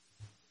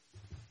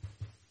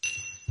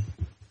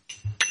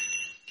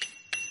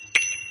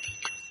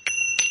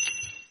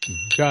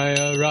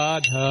Jaya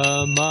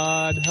Radha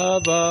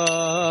Madhava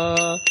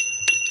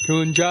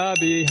Kunja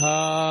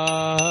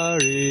Bihari.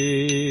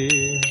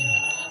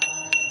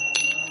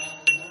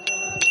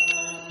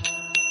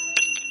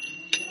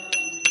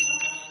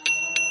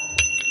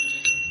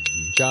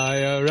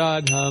 Jaya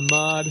Radha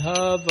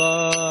Madhava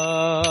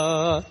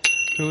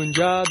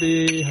Kunja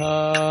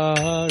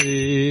Bihari.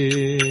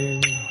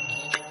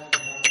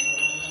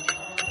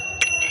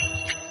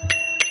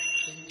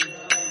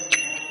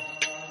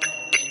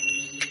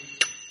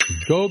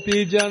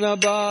 Gopi Jana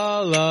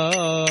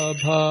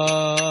Vallabha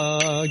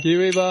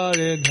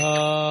Girivaridhari.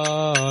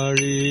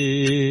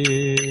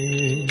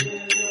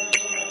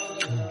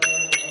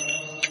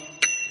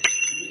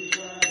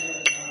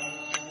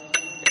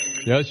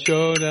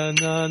 Yashoda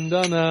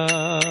Nandana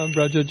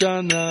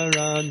Brajajana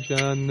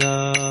Ranjana.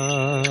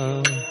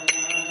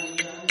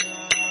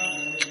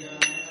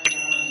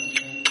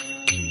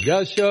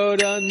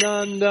 Yashoda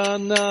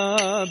Nandana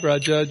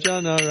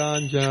Brajajana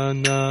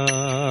Ranjana.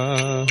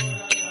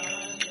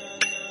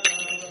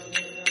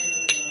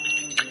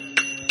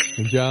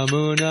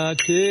 Jamuna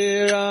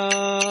Tira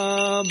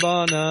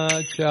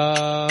Banachari.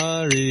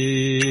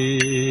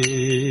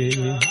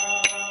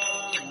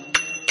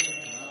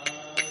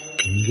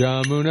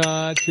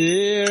 Jamuna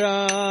Tira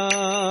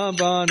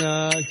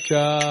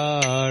Banachari.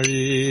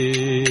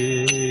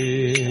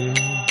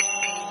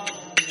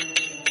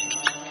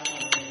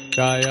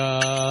 Jaya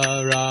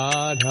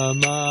Radha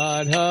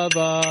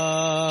Madhava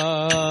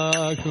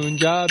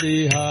Kunja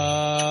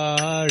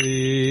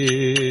Bihari.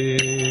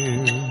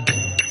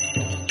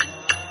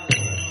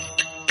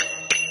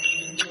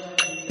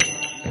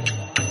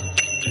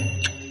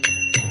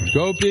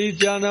 Gopi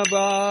Jana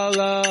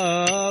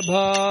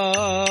Vallabha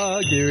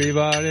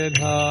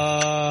Girivaridhari.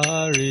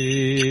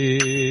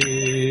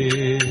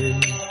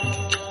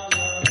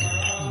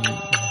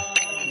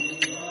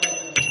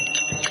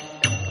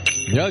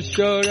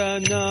 Yashoda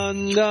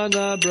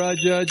Nandana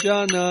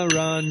Brajajana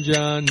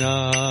Ranjana.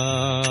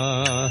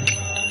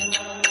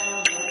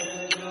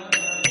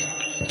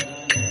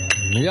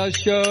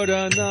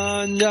 Yashoda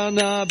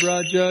Nandana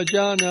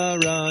Brajajana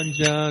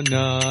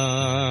Ranjana.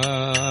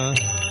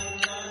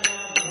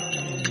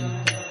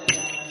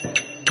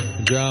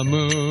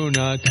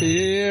 Jamuna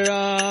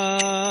Tira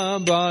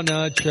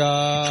Banachari.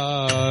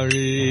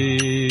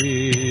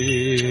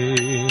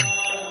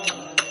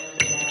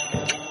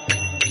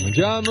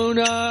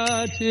 Jamuna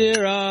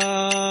Tira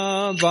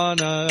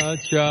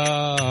Banachari.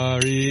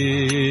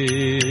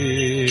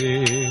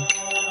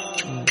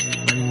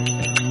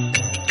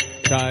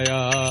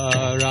 Jaya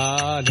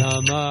Radha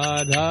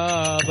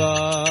Madhava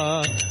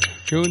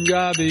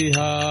Kunja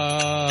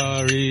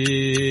Bihari.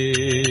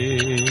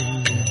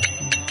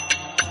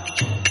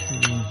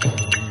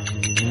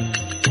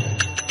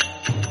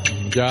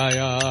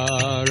 Jaya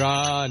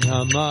Radha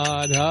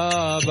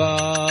Madhava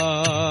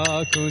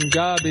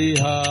Kunja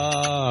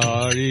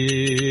Bihari.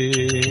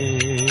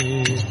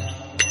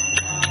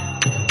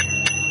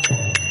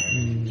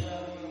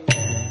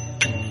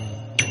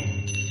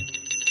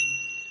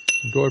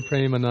 Gaur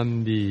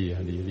Premanandi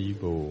Hari Hari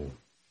Bol.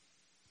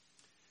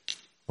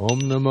 Om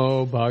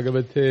Namo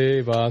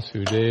Bhagavate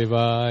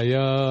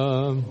Vasudevaya.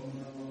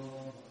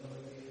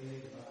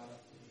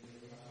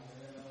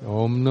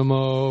 Om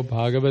Namo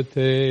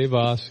Bhagavate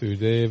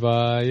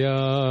Vasudevaya.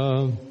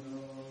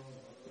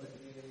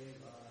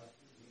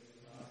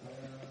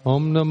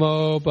 Om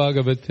Namo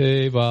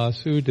Bhagavate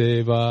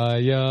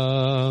Vasudevaya.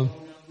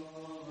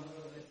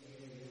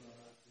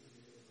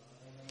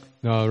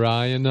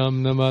 Narayanam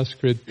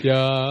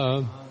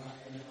Namaskritya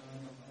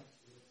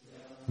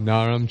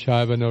Naram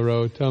Chaiva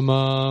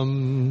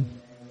Narottamam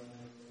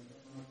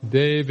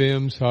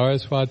Devim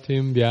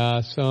Saraswatim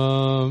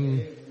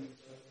Vyasam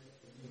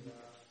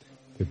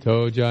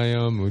Tato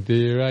Jayam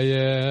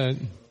Udirayet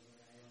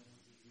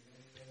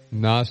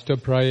Nasta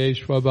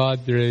Prayeshva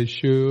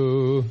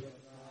Bhadreshu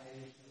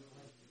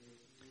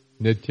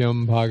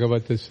Nityam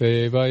Bhagavata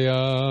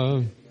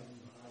Sevaya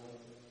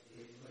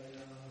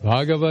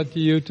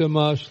Bhagavati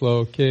Uttama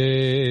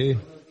Shloke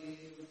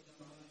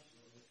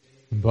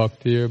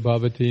Bhaktir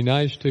Bhavati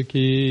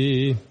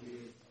Naishtaki.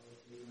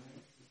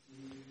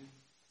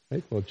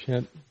 Right, we'll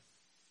chant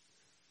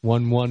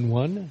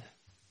 111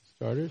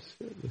 starters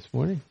this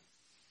morning.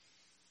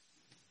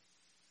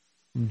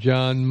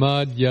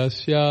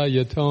 Janmadyasya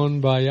yaton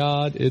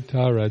bayad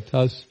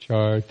itaratas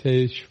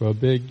charte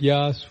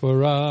shvabhigya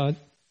swarat.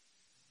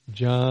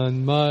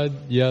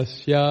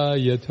 Janmadyasya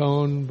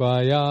yaton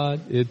bayad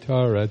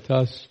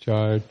itaratas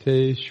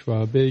charte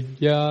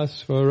shvabhigya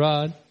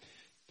swarat.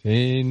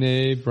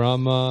 Tene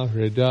Brahma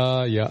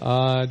Hridaya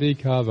Adi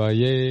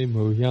Kavaye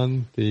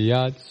Muhyanti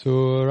Yat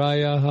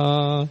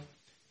Surayaha.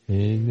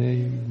 Tene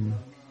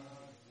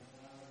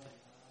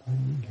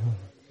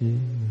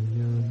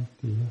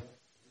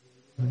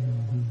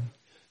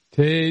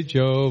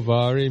Tejo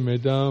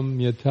Varimidam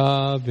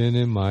Yata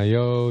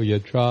Vinimayo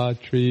Yatra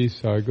Tri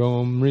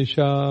Sargom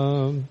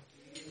Risham.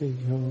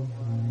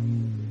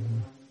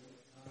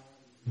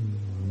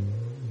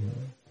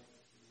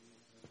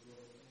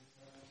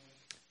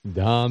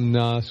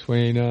 Dhamna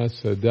swena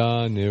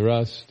sada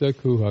nirasta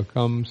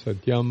kuhakam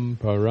satyam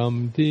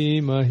param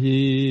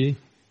dhimahi.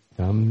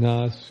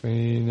 Dhamna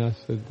swena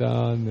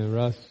sada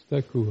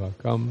nirasta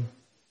kuhakam.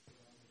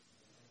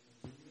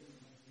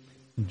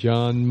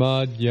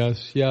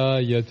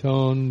 Janmadyasya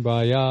yaton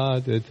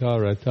bayad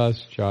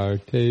itaratas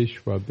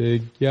charteshva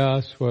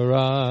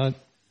bhigyaswarat.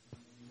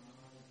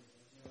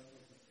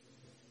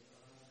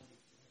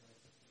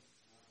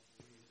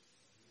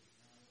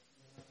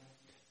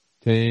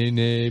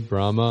 Tene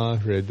brahma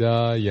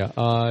hridaya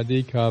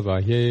adi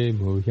kavaye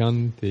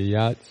muhyanti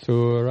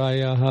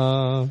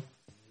yatsurayaha.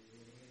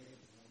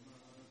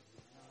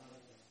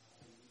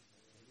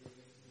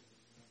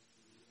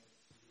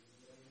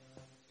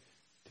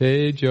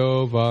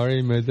 Tejo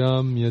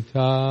varimidam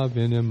yata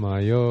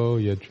vinimayo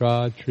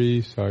yatra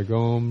tri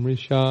sargom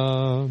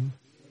risham.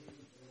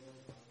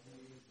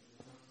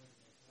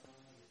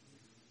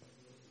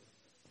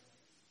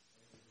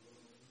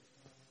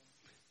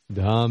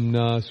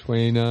 Dhamna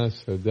swena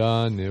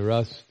sada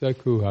nirasta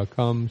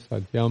kuhakam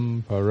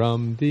satyam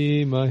param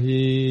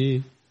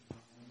dhimahi.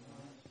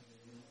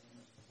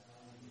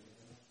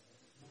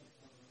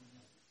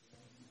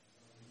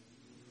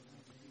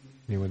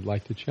 Anyone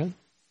like to chant?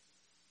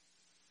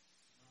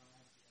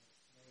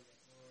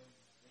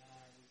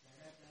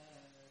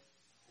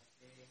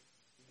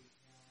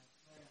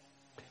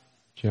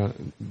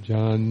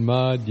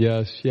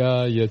 Janmadyasya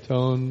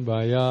yaton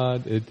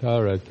bayad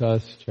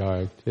itaratas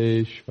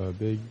charteshva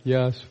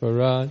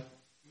bhigyaswarat.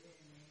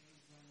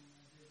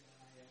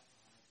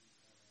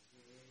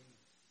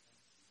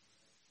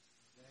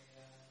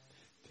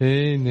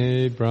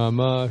 Tene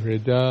brahma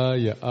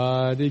hridaya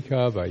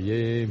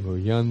adikavaye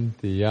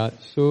muyanti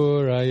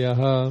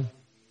yatsurayaha.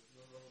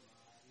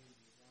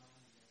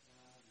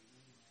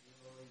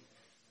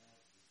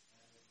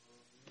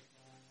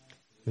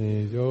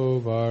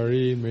 Tejo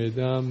vari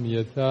mridam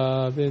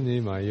yata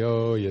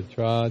vinimayo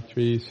yatra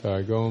tri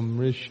sargom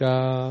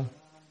risha.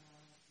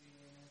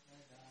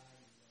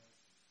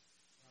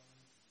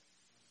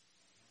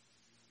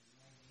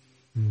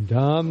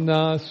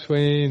 Dhamna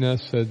swena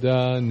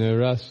sada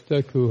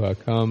nirasta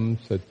kuhakam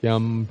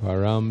satyam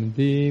param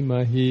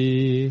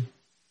dhimahi.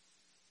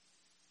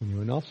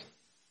 Anyone else?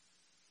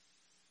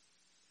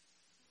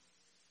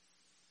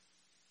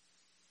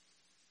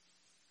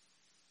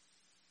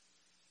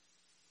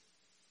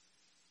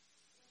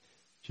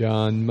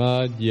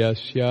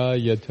 Janmadyasya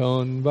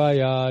yaton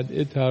vayad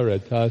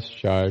itaratas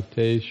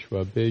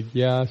charteshva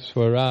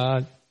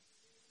bhigyaswarat.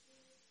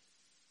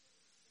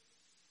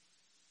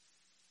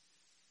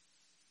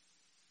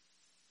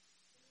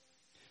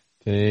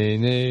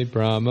 Tene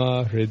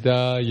brahma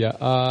hridaya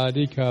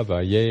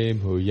adikavaye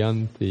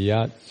muyanti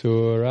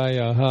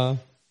yatsurayaha.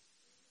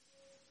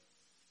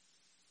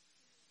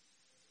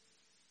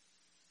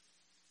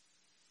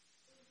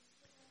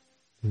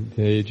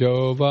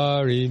 Tejo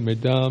vari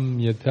midam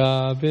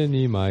yata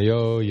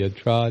vinimayo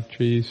yatra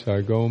tri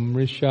sargom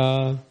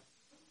risha.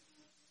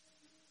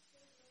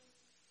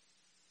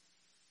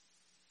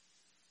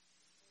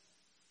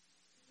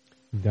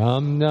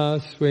 Dhamna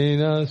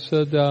swena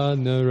sada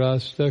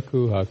narasta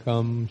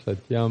kuhakam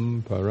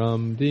satyam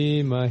param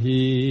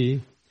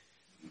dhimahi.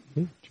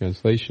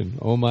 Translation.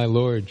 O my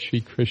Lord,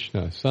 Shri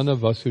Krishna, Son of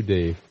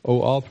Vasudeva,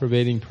 O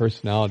all-pervading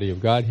personality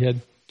of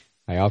Godhead,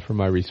 I offer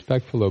my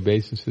respectful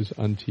obeisances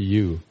unto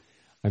you.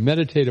 I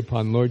meditate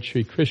upon Lord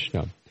Shri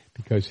Krishna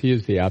because he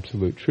is the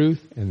absolute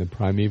truth and the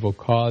primeval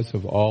cause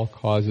of all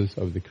causes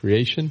of the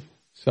creation,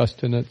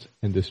 sustenance,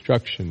 and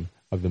destruction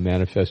of the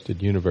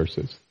manifested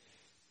universes.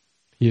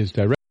 He is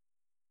direct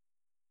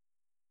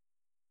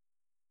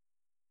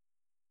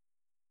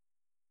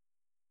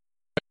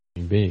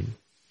being.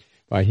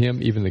 By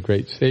him, even the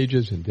great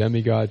sages and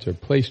demigods are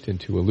placed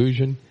into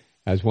illusion,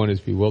 as one is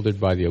bewildered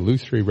by the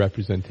illusory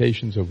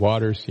representations of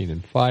water seen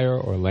in fire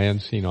or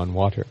land seen on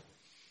water.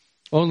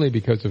 Only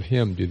because of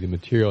him do the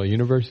material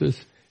universes,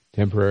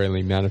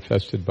 temporarily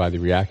manifested by the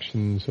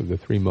reactions of the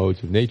three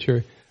modes of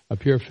nature,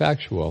 appear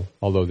factual,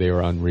 although they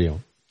are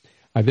unreal.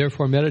 I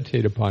therefore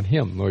meditate upon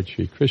him, Lord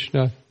Shri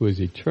Krishna, who is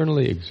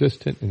eternally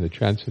existent in the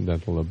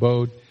transcendental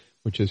abode,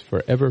 which is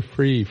forever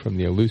free from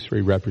the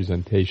illusory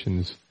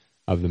representations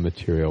of the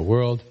material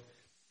world.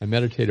 I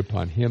meditate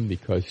upon him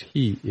because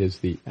he is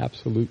the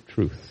absolute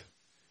truth.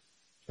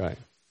 Right.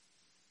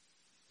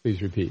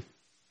 Please repeat.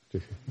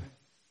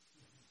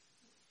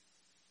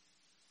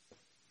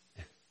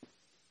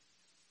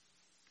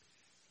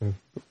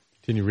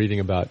 Continue reading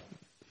about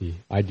the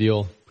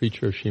ideal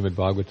preacher of Srimad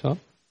Bhagavatam,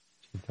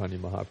 Chaitanya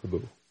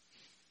Mahaprabhu.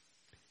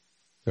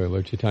 So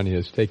Lord Chaitanya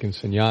has taken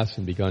sannyas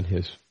and begun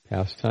his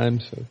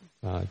pastimes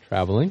of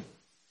traveling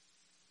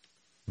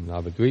from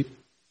Navadvip.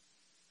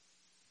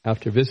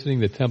 After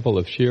visiting the temple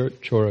of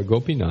Chora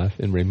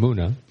Gopinath in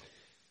Remuna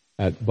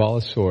at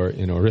Balasore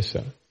in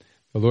Orissa,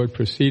 the Lord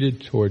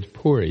proceeded towards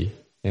Puri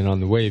and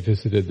on the way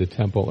visited the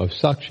temple of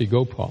Sakshi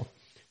Gopal,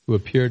 who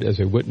appeared as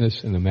a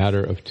witness in the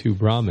matter of two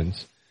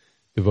Brahmins,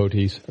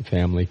 devotees'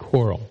 family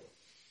quarrel.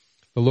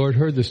 The Lord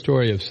heard the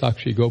story of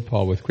Sakshi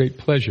Gopal with great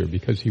pleasure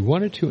because he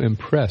wanted to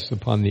impress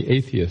upon the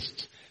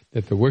atheists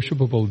that the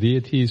worshipable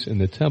deities in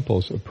the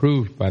temples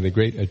approved by the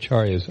great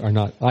acharyas are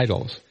not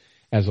idols,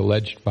 as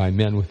alleged by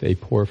men with a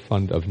poor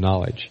fund of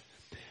knowledge.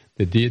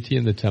 The deity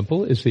in the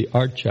temple is the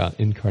Archa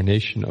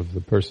incarnation of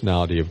the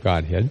personality of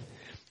Godhead,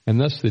 and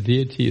thus the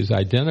deity is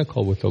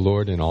identical with the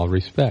Lord in all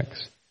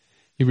respects.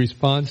 He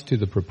responds to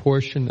the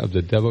proportion of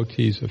the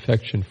devotee's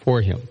affection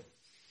for him.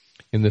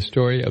 In the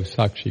story of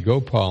Sakshi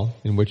Gopal,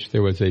 in which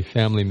there was a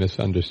family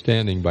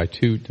misunderstanding by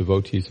two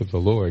devotees of the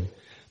Lord,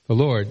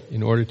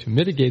 in order to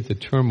mitigate the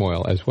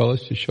turmoil as well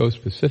as to show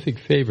specific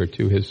favor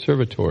to his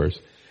servitors,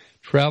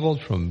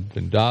 traveled from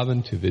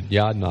Vrindavan to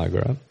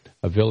Vidyadnagara,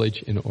 a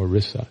village in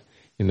Orissa,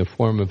 in the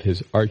form of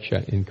his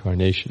Archa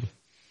incarnation.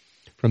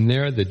 From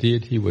there, the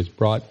deity was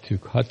brought to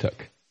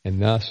Kathak,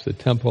 and thus the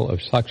temple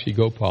of Sakshi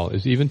Gopal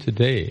is even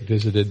today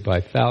visited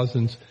by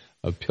thousands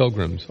of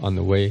pilgrims on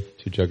the way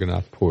to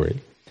Jagannath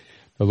Puri.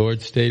 The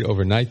Lord stayed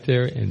overnight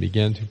there and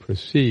began to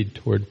proceed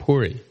toward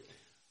Puri.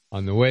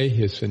 On the way,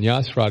 his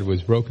sannyas rod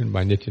was broken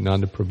by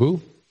Nityananda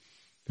Prabhu.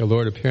 The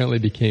Lord apparently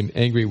became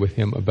angry with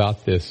him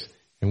about this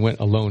and went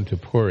alone to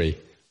Puri,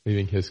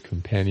 leaving his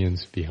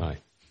companions behind.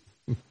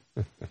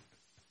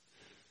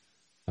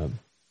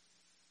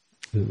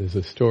 There's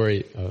a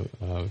story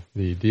of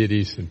the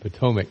deities in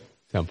Potomac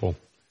Temple,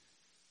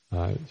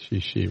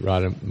 Shri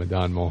Radha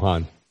Madan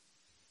Mohan.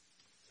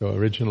 So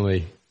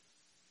originally,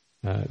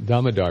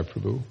 Damodar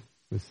Prabhu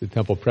was the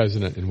temple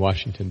president in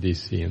Washington,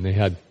 D.C., and they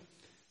had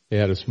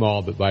a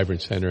small but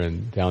vibrant center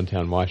in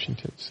downtown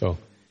Washington. So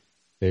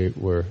they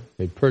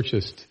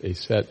purchased a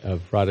set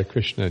of Radha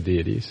Krishna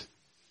deities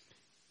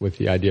with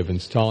the idea of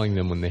installing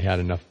them when they had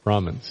enough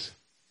Brahmins.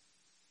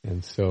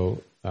 And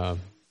so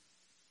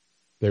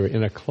they were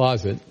in a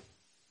closet,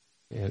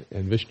 and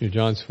Vishnu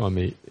John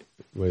Swami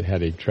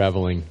had a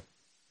traveling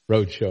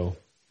roadshow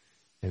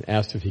and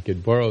asked if he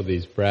could borrow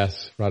these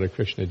brass Radha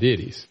Krishna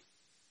deities.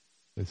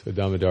 And so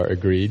Damodar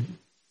agreed,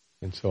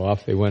 and so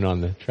off they went on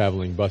the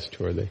traveling bus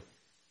tour. They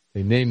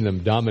named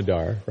them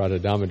Damodar, Radha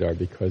Damodar,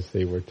 because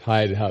they were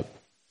tied up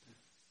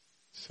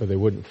so they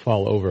wouldn't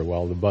fall over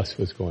while the bus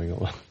was going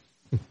along.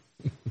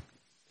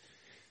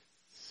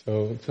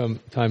 So some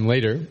time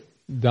later,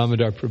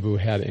 Damodar Prabhu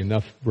had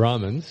enough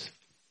Brahmins,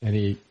 and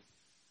he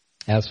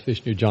asked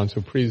Vishnu John,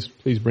 so please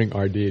bring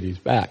our deities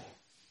back.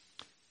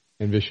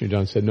 And Vishnu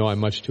John said, no, I'm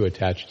much too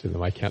attached to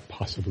them. I can't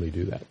possibly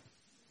do that.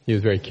 He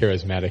was a very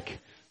charismatic,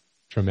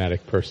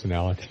 dramatic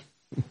personality.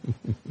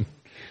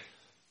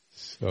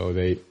 So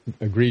they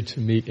agreed to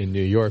meet in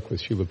New York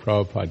with Srila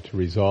Prabhupada to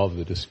resolve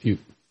the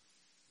dispute.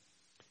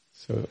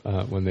 So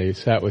when they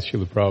sat with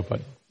Srila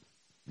Prabhupada,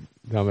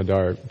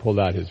 Damodar pulled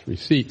out his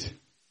receipt,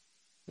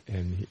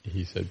 and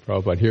he said,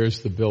 Prabhupada,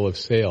 here's the bill of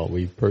sale.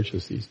 We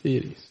purchased these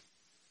deities.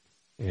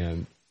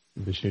 And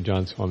Vishnu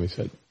John Swami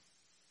said,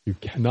 you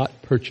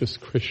cannot purchase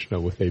Krishna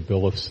with a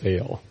bill of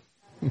sale.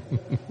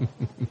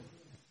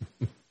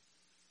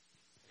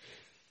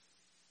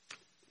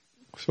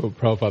 So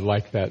Prabhupada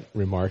liked that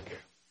remark,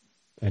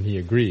 and he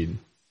agreed.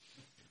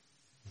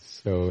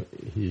 So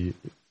he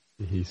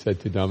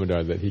said to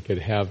Damodar that he could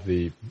have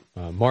the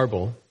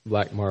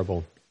black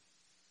marble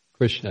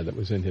Krishna that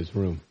was in his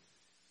room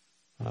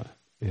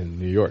in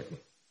New York.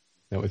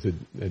 That was a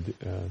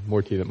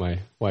murti that my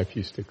wife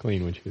used to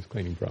clean when she was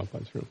cleaning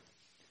Prabhupada's room.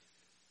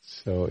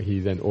 So he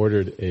then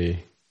ordered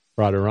a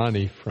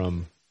Radharani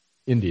from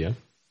India,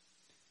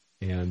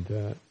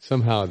 and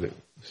somehow the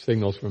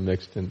signals were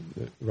mixed,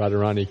 and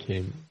Radharani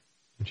came,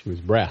 and she was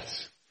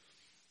brass.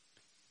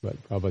 But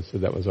Prabhupada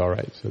said that was all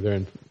right. So there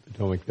in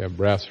Potomac, they have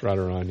brass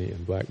Radharani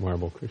and black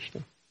marble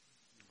Krishna,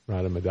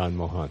 Radha Madan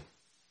Mohan.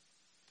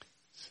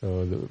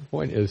 So the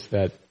point is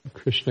that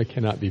Krishna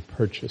cannot be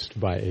purchased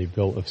by a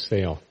bill of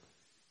sale.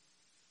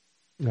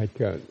 Like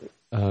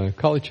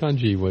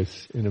Kalachandji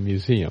was in a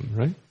museum,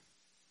 right?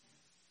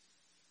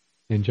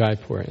 In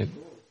Jaipur. And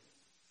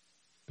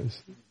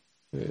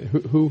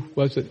who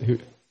was it who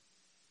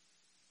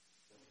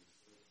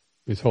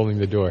was holding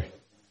the door?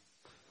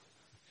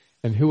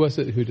 And who was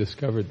it who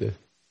discovered this?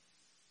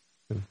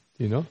 Do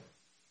you know?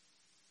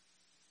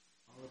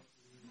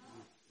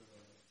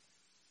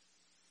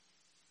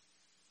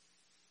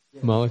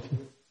 Malati?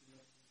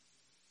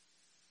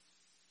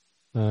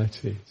 I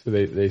see. So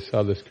they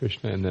saw this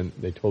Krishna and then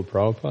they told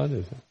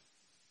Prabhupada?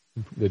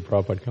 Did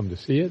Prabhupada come to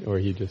see it, or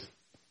he just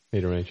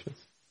made arrangements?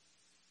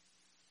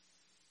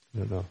 I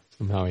don't know.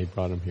 Somehow he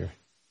brought him here.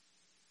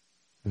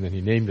 And then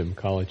he named him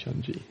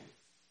Kalachandji.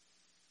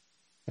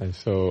 And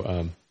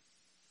so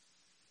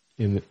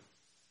in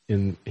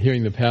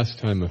hearing the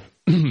pastime of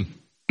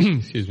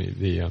excuse me,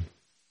 the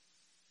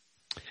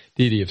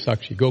deity of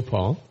Sakshi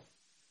Gopal,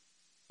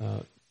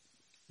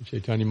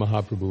 Chaitanya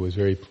Mahaprabhu was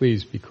very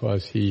pleased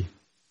because he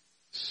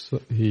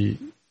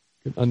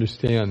could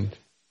understand,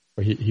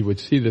 or he would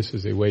see this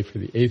as a way for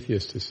the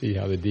atheist to see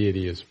how the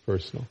deity is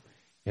personal,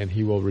 and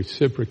he will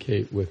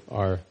reciprocate with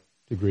our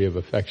degree of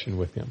affection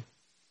with him.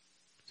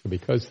 So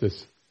because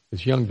this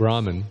young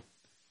Brahmin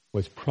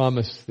was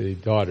promised the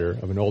daughter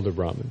of an older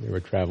Brahmin, they were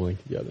traveling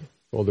together.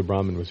 The older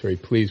Brahmin was very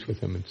pleased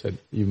with him and said,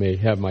 you may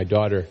have my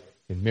daughter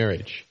in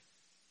marriage.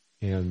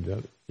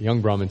 And the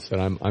young Brahmin said,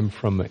 I'm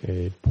from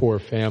a poor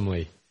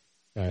family.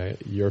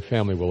 Your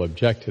family will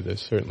object to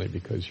this, certainly,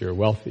 because you're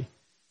wealthy.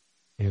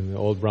 And the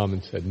old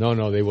Brahmin said,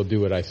 no, they will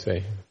do what I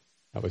say.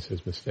 That was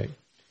his mistake.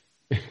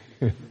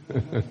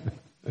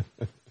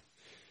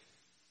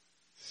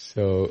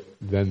 So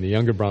then the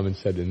younger Brahmin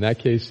said, in that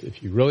case,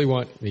 if you really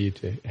want me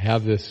to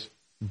have this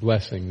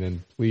blessing,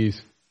 then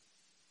please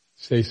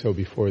say so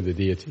before the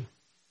deity.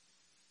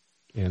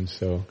 And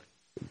so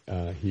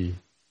he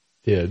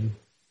did.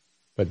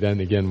 But then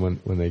again,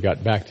 when they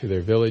got back to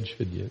their village,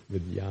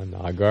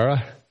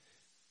 Vidyanagara,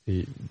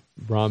 the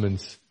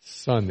Brahmin's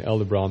son, the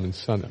elder Brahmin's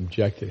son,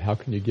 objected. How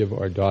can you give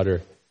our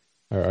daughter,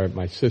 or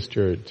my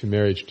sister, to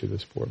marriage to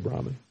this poor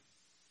Brahmin?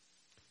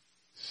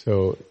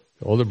 So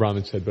the older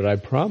Brahmin said, but I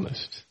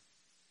promised.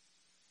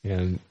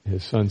 And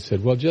his son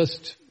said, well,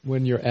 just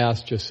when you're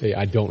asked, just say,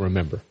 I don't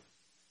remember.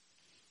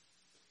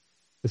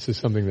 This is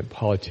something that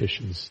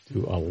politicians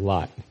do a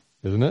lot,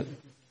 isn't it?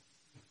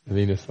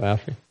 Alina's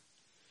laughing.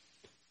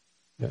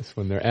 Yes,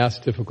 when they're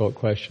asked difficult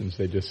questions,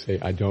 they just say,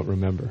 I don't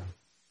remember.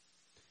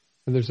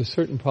 And there's a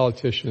certain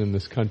politician in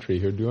this country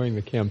who, during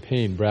the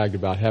campaign, bragged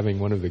about having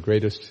one of the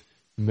greatest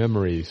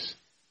memories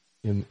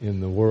in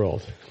the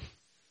world.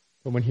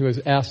 But when he was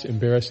asked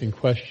embarrassing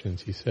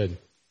questions, he said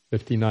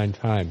 59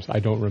 times, I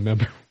don't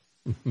remember.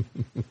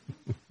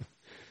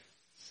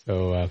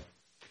 So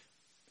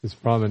this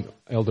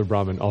elder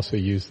Brahmin also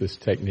used this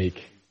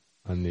technique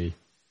on the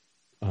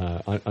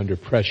under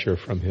pressure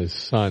from his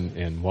son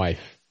and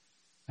wife.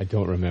 I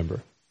don't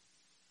remember.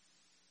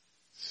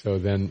 So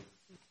then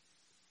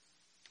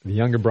the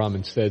younger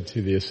Brahmin said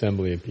to the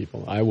assembly of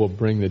people, I will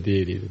bring the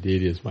deity. The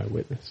deity is my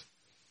witness.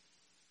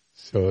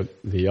 So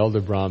the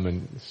elder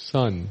Brahmin's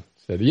son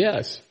said,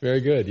 yes, very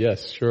good,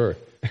 yes, sure.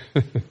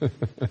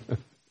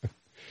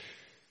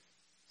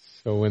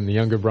 So when the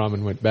younger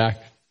Brahmin went back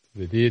to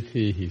the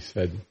deity, he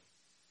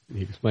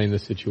explained the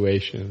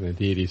situation, and the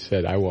deity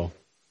said, I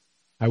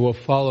will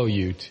follow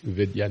you to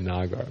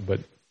Vidyanagar, but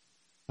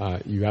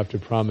you have to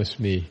promise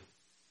me.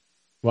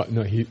 Well,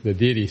 no, the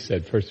deity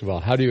said, first of all,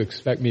 how do you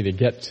expect me to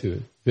get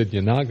to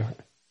Vidyanagar?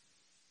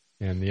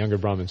 And the younger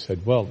Brahmin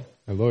said, well,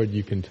 my Lord,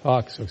 you can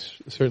talk, so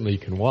certainly you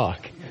can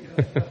walk.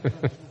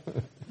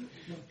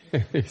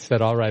 He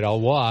said, all right,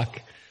 I'll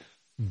walk,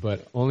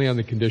 but only on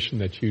the condition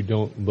that you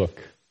don't look.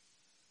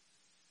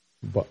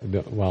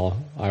 Well,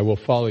 I will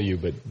follow you,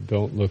 but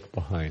don't look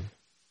behind.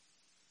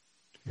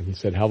 And he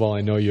said, how will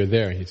I know you're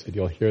there? He said,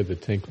 you'll hear the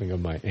tinkling of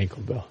my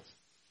ankle bells.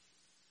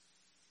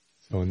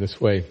 So in this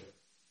way,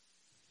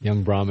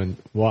 young Brahmin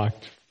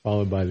walked,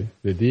 followed by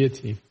the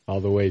deity, all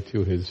the way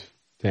to his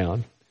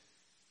town.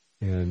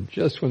 And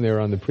just when they were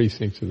on the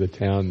precincts of the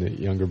town, the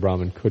younger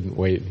Brahmin couldn't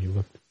wait, and he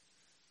looked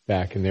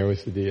back, and there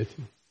was the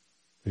deity.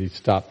 But he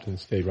stopped and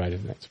stayed right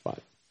in that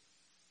spot.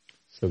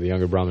 So the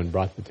younger Brahmin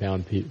brought the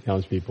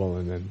townspeople,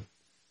 and then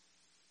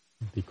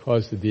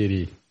because the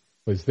deity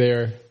was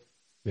there,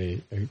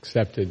 they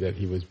accepted that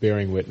he was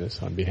bearing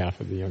witness on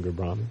behalf of the younger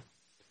Brahmin.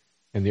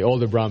 And the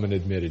older Brahmin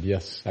admitted,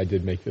 yes, I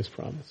did make this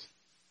promise.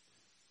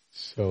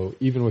 So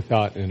even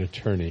without an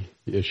attorney,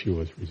 the issue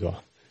was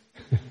resolved.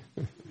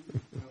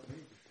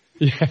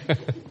 Yeah.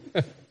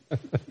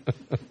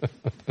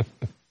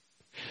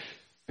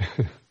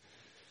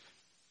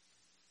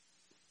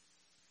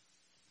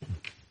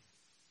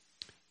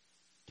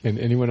 Can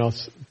anyone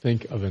else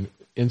think of an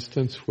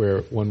instance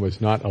where one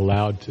was not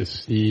allowed to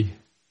see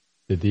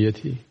the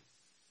deity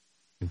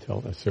until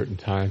a certain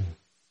time?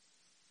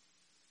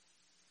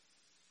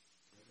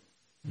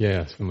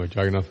 Yes, when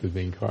Jagannath was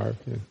being carved.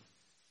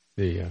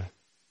 The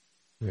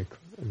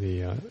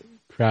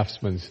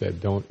craftsman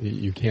said,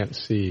 you can't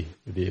see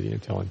the deity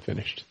until I'm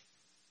finished.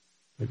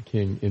 But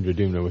King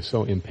Indradumna was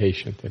so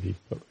impatient that he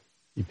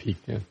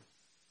peeked in.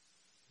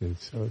 And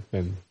so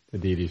then the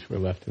deities were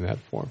left in that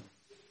form.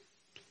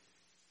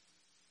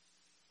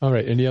 All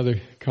right, any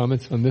other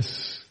comments on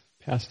this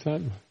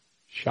pastime?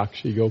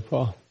 Shakshi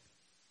Gopal,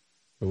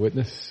 the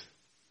witness.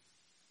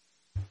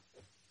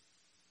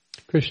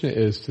 Krishna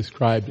is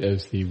described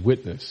as the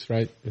witness,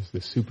 right? As the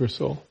super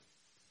soul.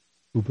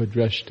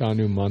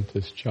 Upadreshtanu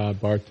mantas cha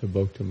bharta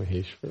bhokta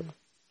maheshvara.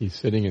 He's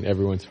sitting in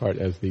everyone's heart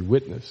as the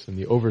witness and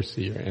the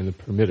overseer and the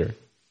permitter.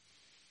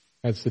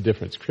 That's the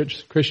difference.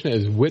 Krishna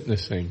is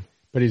witnessing,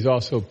 but he's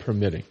also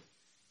permitting.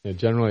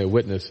 Generally, a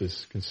witness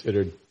is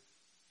considered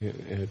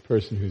a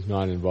person who's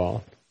not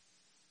involved.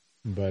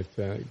 But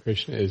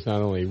Krishna is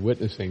not only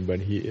witnessing, but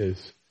he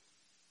is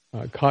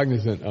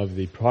cognizant of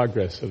the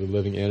progress of the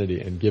living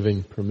entity and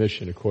giving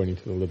permission according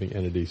to the living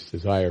entity's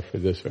desire for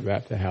this or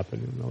that to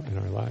happen in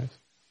our lives.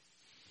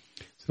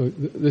 So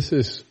this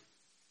is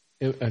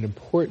an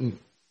important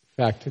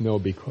fact to know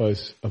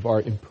because of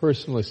our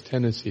impersonalist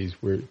tendencies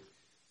where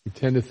we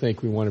tend to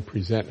think we want to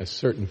present a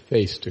certain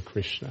face to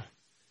Krishna.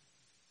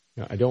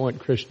 I don't want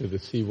Krishna to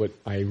see what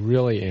I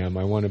really am.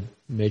 I want to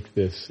make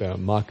this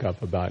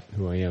mock-up about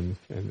who I am,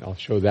 and I'll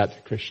show that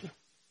to Krishna.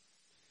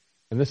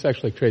 And this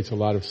actually creates a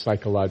lot of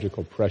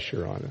psychological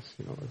pressure on us,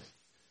 this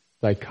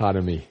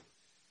dichotomy,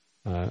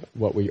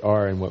 what we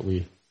are and what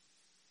we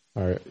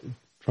are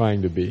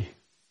trying to be.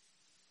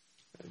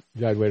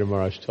 Jayadvaita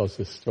Maharaj tells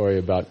this story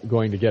about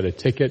going to get a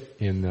ticket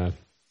in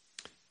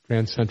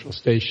Grand Central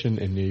Station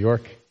in New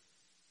York,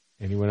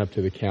 and he went up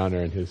to the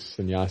counter in his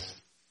sannyas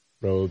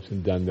robes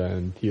and danda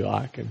and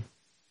tilak and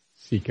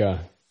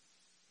sika,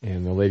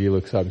 and the lady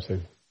looks up and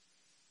says,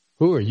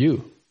 "Who are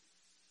you?"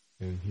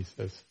 And he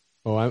says,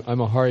 "Oh, I'm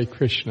a Hare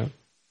Krishna."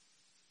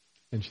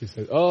 And she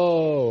says,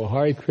 "Oh,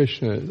 Hare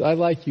Krishna, I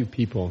like you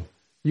people.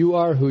 You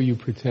are who you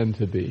pretend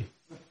to be."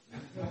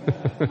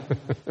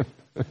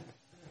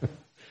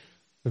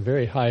 A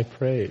very high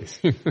praise.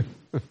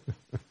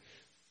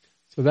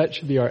 So that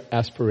should be our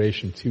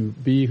aspiration, to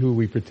be who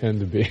we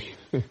pretend to be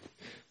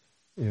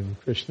in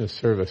Krishna's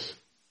service.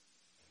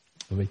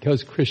 And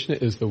because Krishna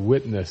is the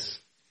witness,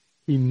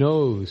 He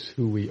knows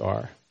who we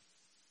are.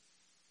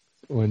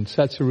 When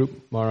Satsarup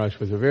Maharaj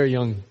was a very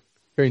young,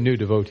 very new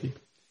devotee,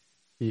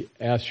 he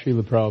asked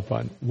Srila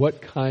Prabhupada,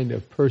 what kind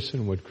of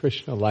person would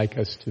Krishna like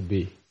us to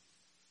be?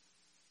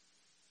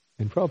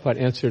 And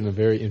Prabhupada answered in a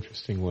very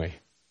interesting way.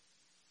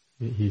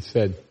 He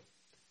said,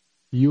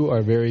 "You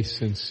are very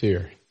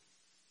sincere."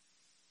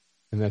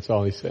 And that's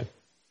all he said.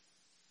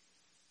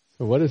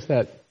 So what does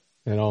that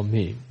all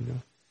mean?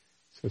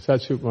 So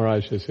Satsarup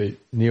Maharaj, as a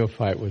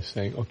neophyte, was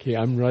saying, okay,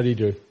 I'm ready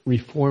to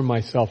reform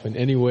myself in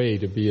any way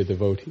to be a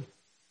devotee.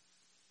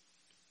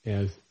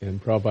 And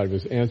Prabhupada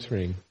was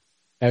answering,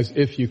 as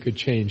if you could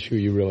change who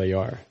you really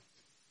are.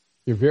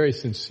 You're very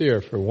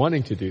sincere for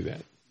wanting to do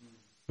that,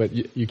 but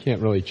you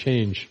can't really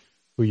change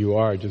who you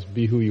are. Just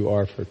be who you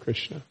are for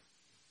Krishna.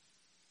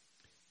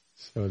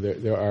 So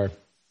there are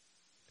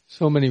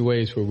so many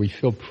ways where we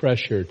feel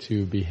pressure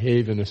to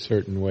behave in a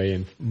certain way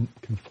and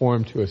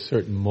conform to a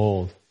certain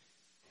mold.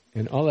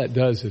 And all that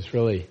does is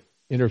really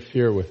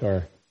interfere with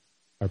our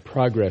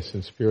progress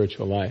in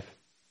spiritual life.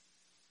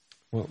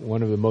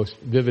 One of the most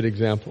vivid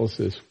examples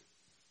is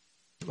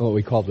what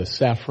we call the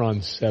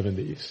Saffron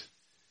 70s.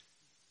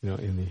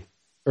 In the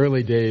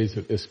early days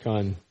of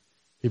ISKCON,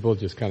 people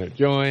just kind of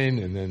join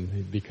and then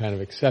they'd be kind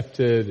of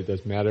accepted. It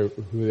doesn't matter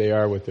who they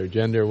are, what their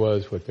gender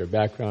was, what their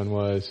background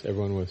was.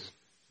 Everyone was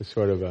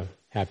sort of a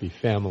happy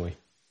family.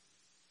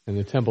 And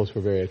the temples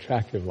were very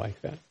attractive like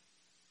that.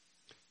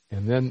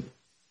 And then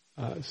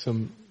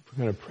some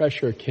kind of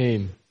pressure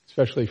came,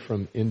 especially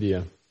from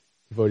India,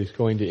 devotees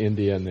going to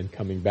India and then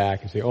coming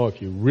back and say, oh,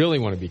 if you really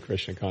want to be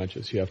Krishna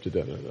conscious, you have to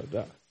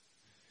da-da-da-da.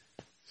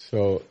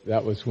 So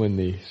that was when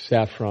the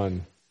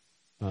saffron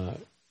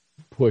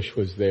push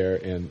was there,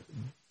 and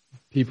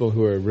people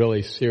who are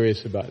really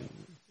serious about,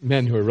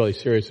 men who are really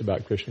serious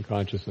about Krishna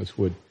consciousness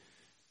would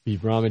be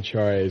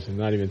brahmacharis and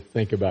not even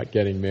think about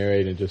getting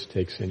married and just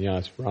take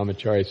sannyas.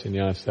 Brahmachari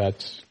sannyas,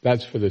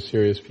 that's for the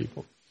serious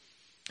people.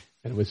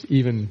 And it was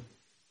even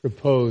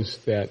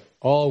proposed that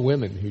all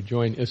women who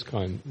joined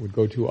ISKCON would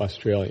go to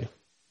Australia,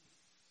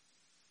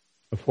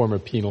 a former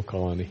penal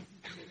colony.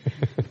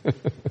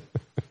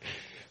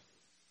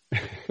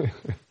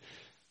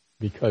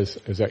 Because,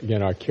 as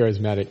again, our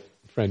charismatic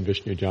friend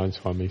Vishnu John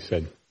Swami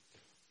said,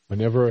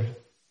 whenever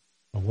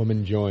a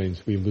woman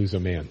joins, we lose a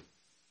man.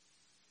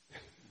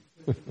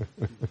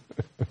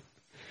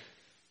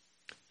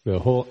 The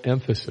whole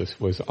emphasis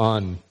was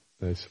on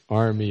this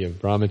army of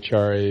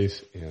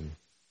brahmacharis, and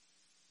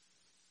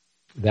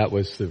that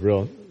was the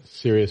real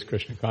serious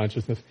Krishna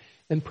consciousness.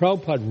 And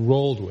Prabhupada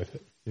rolled with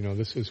it.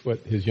 This is what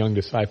his young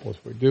disciples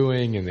were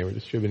doing, and they were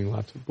distributing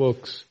lots of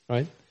books,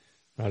 right?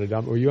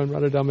 Were you on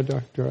Radha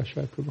Damodar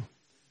Prabhu?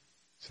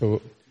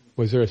 So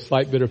was there a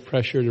slight bit of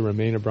pressure to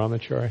remain a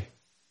brahmachari?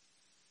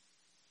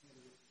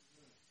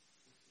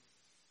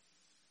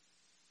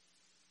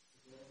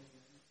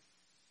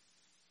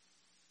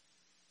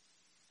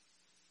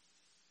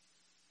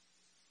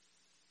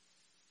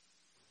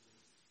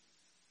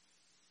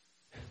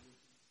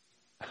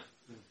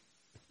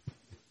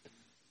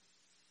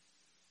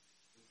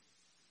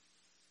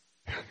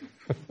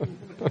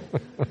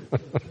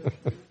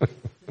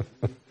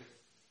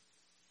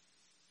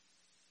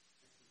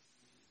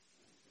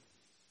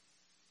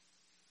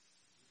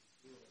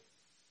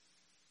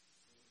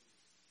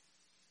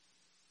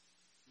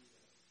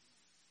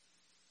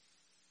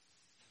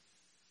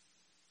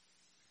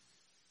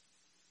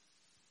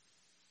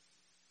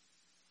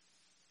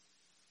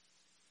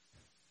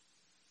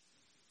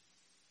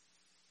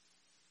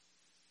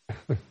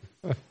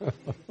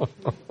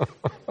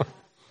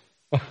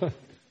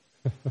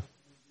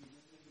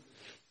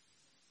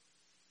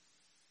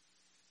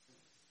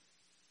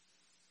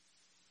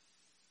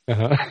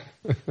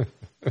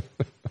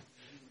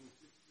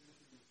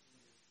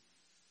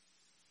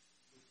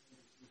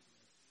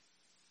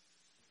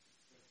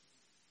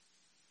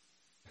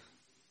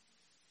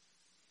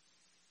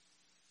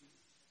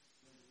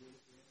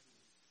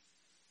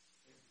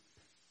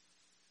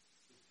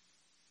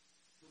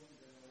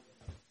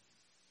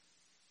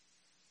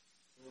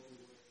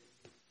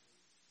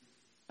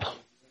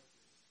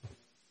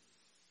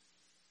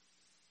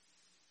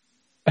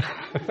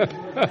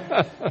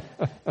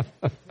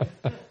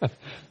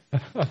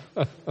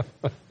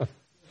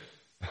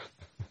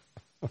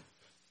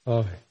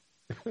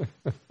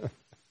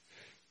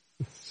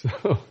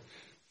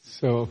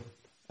 So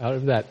out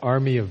of that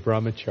army of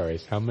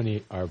brahmacharis, how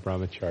many are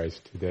brahmacharis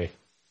today?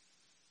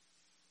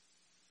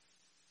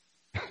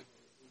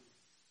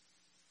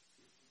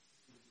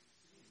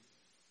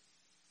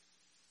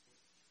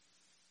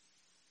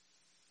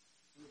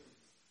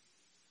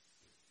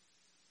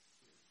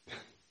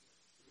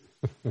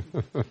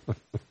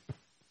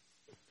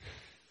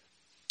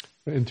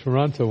 In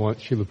Toronto,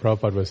 once Srila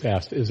Prabhupada was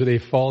asked, is it a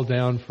fall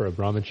down for a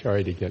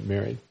brahmachari to get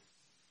married?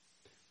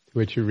 To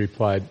which he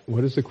replied,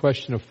 what is the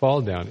question of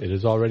fall down? It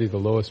is already the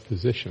lowest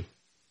position.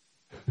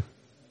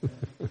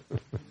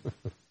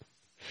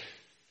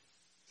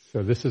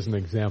 So this is an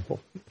example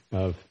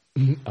of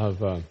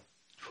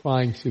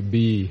trying to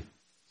be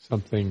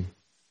something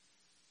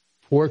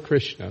for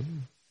Krishna,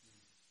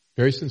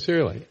 very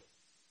sincerely,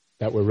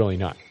 that we're really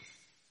not.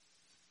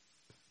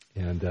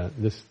 And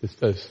this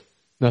does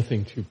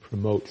nothing to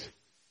promote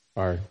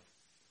our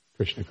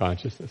Krishna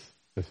consciousness.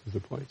 This is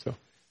the point.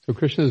 So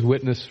Krishna is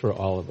witness for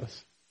all of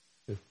us.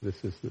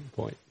 This is the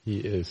point. He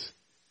is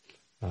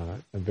a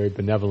very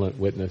benevolent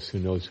witness who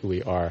knows who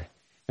we are.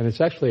 And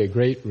it's actually a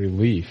great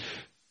relief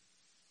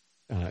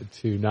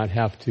to not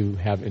have to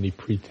have any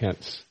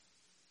pretense.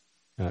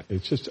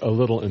 It's just a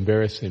little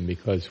embarrassing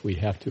because we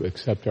have to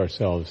accept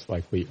ourselves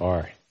like we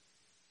are.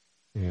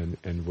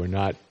 And we're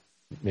not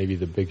maybe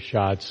the big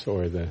shots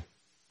or the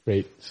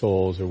great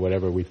souls or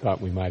whatever we thought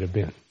we might have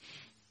been.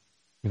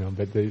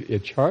 But the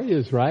Acharya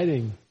is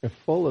writing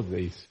full of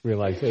these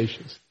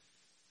realizations.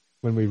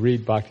 When we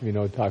read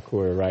Bhaktivinoda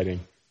Thakur writing,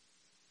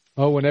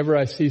 whenever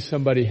I see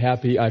somebody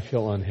happy, I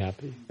feel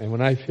unhappy. And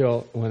when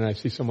I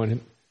see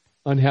someone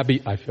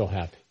unhappy, I feel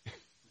happy.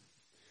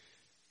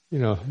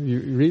 You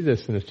read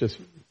this and it's just,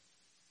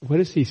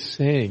 what is he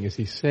saying? Is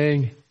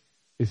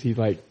he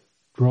like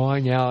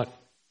drawing out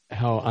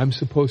how I'm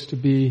supposed to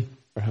be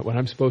or what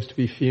I'm supposed to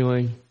be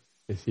feeling?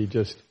 He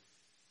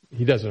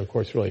doesn't of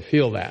course really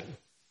feel that,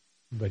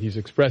 but he's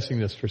expressing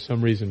this for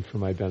some reason for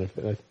my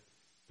benefit.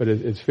 But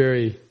it's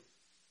very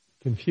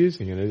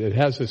confusing, and it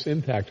has this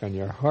impact on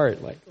your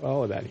heart, like,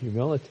 that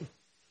humility.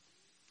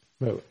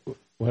 But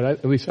what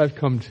at least I've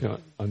come to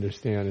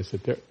understand is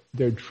that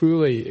they're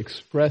truly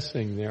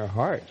expressing their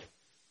heart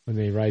when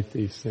they write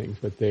these things,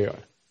 but they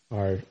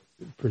are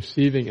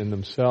perceiving in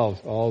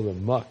themselves all the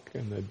muck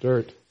and the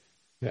dirt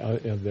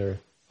of their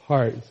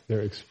hearts.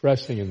 They're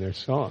expressing in their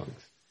songs.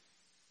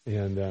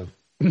 And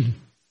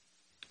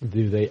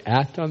do they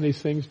act on these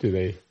things? Do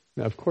they?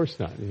 No, of course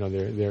not.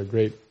 They're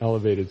great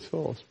elevated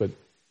souls, but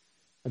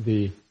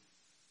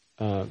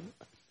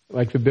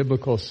like the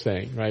biblical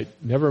saying, right?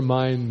 Never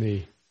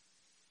mind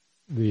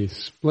the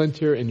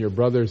splinter in your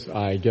brother's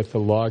eye, get the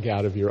log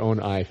out of your own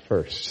eye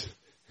first.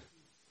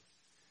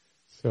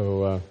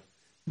 So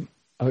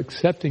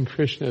accepting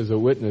Krishna as a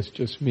witness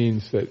just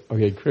means that,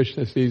 okay,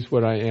 Krishna sees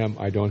what I am,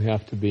 I don't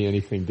have to be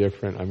anything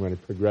different, I'm going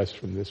to progress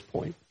from this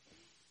point.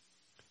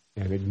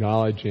 And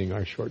acknowledging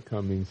our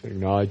shortcomings, and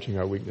acknowledging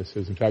our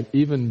weaknesses, in fact,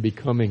 even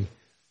becoming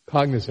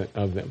cognizant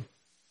of them.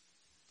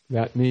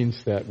 That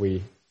means that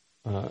we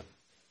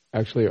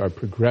actually are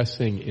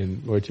progressing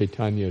in Lord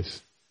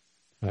Chaitanya's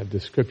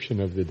description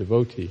of the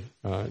devotee,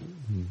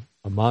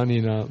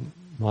 amanina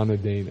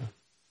manadena,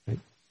 right?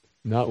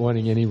 Not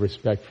wanting any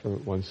respect for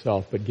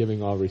oneself, but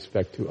giving all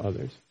respect to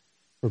others.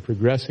 We're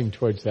progressing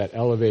towards that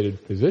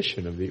elevated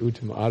position of the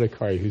Uttama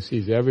Adhikari who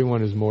sees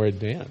everyone as more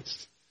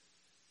advanced.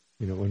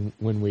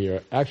 When we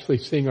are actually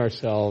seeing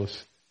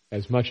ourselves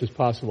as much as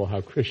possible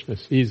how Krishna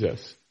sees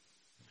us,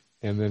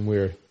 and then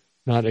we're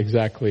not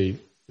exactly,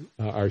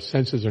 our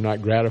senses are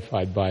not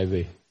gratified by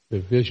the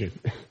vision.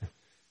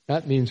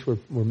 That means we're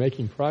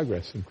making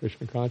progress in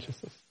Krishna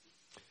consciousness.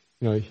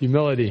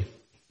 Humility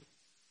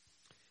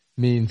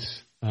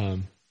means,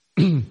 you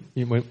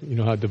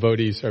know how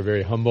devotees are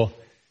very humble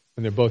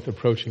when they're both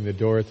approaching the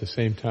door at the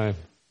same time.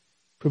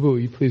 Prabhu, will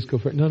you please go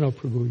first? No,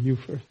 Prabhu, you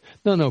first.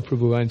 No,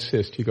 Prabhu, I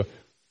insist. You go,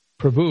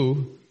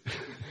 Prabhu.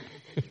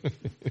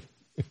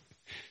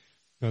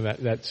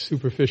 That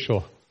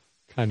superficial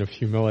kind of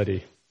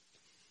humility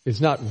is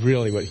not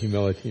really what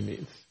humility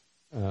means.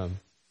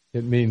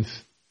 It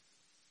means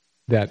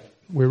that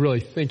we're really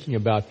thinking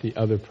about the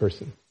other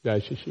person. Jai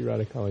Shri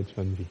Radha Kali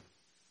Chandji.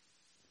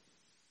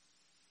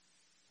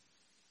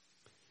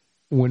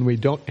 When we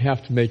don't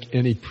have to make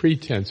any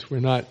pretense, we're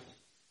not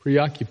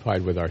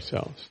preoccupied with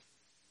ourselves.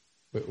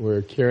 But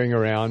we're carrying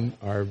around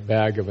our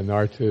bag of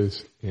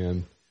anarthas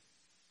and,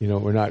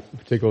 we're not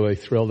particularly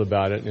thrilled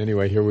about it. And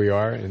anyway, here we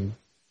are. And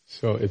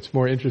so it's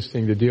more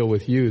interesting to deal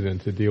with you than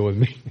to deal with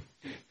me.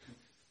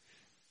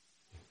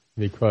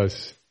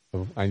 Because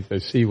I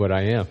see what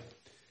I am.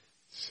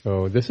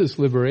 So this is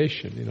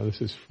liberation. This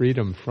is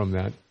freedom from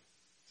that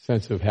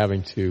sense of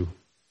having to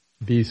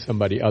be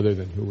somebody other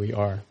than who we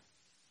are.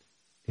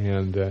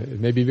 And it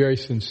may be very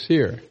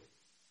sincere,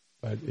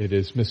 but it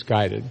is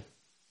misguided.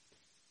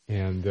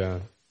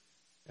 And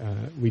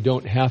we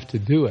don't have to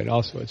do it.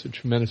 Also, it's a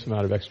tremendous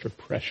amount of extra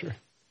pressure.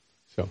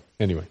 So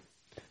anyway,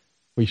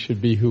 we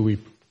should be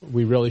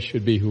we really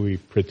should be who we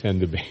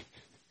pretend to be.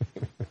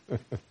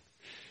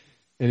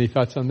 Any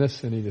thoughts on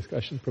this? Any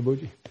discussion,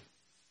 Prabhuji?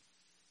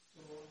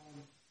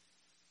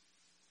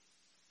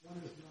 one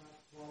is not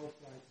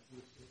qualified to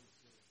do a certain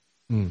service.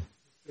 Mm.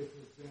 Say,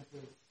 for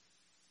example,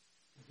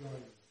 a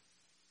gardener.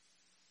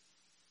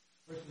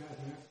 The person has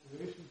an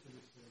aspiration for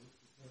this service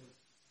because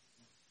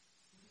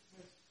he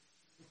has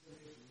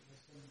information, he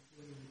has some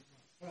feeling in his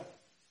heart. But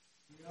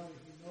in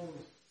reality, he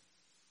knows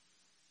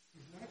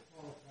he's not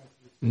qualified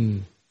for this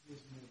service. He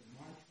doesn't know the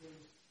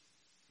mantras,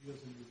 he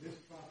doesn't do this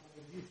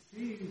properly. He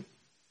sees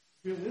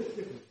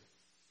realistically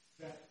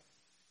that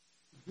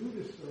to do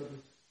this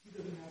service, he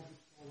doesn't have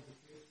this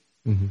qualification.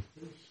 Mm-hmm.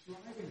 But he's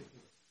striving for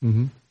it.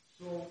 Mm-hmm.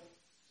 So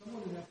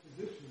someone in that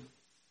position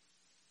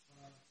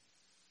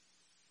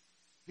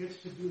gets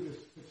to do this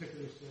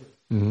particular service.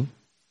 Mm-hmm.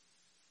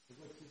 But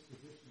what's his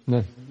position? No.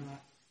 He's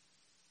not.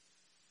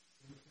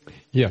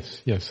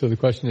 Yes. So the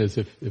question is,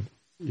 if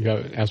you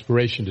have an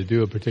aspiration to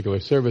do a particular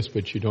service,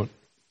 but you don't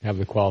have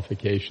the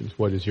qualifications,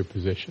 what is your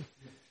position?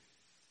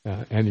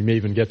 And you may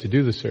even get to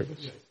do the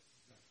service. Yes.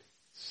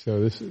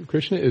 So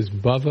Krishna is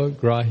Bhava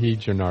Grahi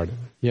Janardana.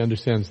 He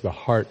understands the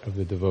heart of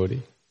the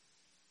devotee.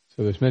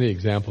 So there's many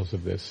examples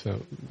of this.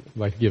 I'd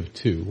like to give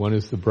two. One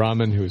is the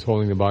Brahmin who was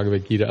holding the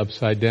Bhagavad Gita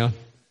upside down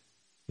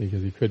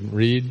because he couldn't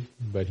read,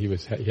 but he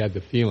had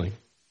the feeling.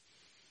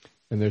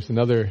 And there's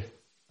another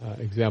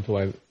example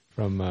I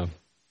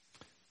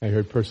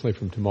heard personally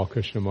from Tamal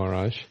Krishna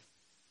Maharaj.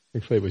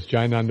 Actually, it was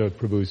Jayananda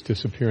Prabhu's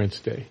disappearance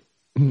day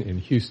in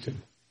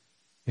Houston.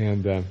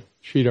 And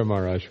Sridhar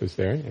Maharaj was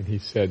there, and he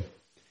said,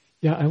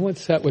 yeah, I once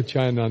sat with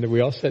Jayananda.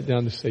 We all sat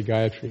down to say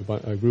Gayatri,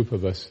 a group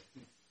of us.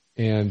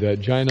 And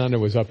Jayananda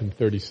was up in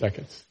 30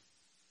 seconds.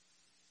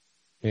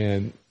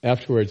 And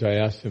afterwards I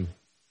asked him,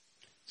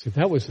 so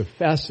that was the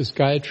fastest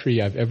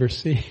Gayatri I've ever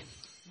seen.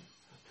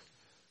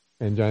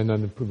 And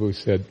Jayananda Prabhu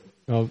said,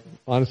 well,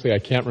 honestly, I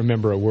can't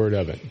remember a word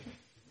of it.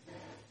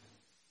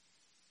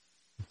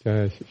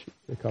 And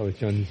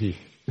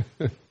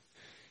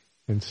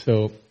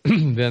so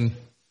then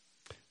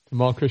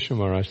Tamal Krishna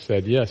Maharaj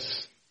said,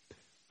 yes,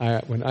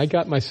 when I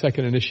got my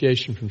second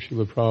initiation from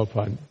Srila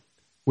Prabhupada,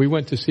 we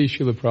went to see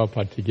Srila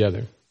Prabhupada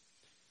together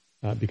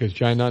because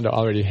Jayananda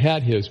already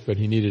had his, but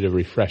he needed a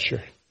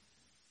refresher.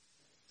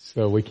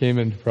 So we came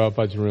into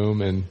Prabhupada's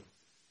room and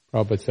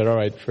Prabhupada said, all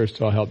right, first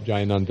I'll help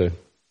Jayananda.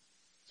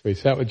 So he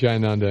sat with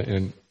Jayananda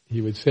and he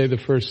would say the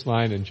first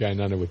line and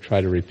Jayananda would try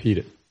to repeat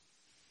it.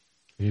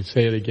 And he'd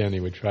say it again, he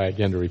would try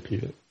again to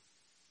repeat it.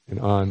 And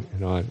on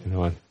and on and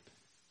on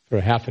for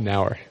half an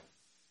hour.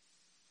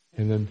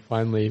 And then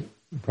finally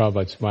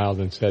Prabhupada smiled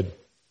and said,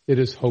 it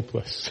is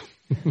hopeless.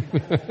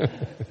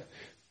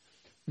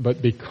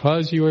 But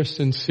because you are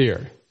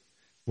sincere,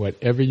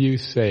 whatever you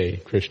say,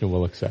 Krishna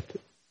will accept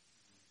it.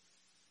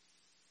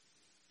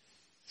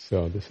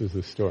 So this is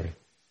the story.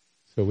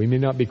 So we may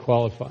not be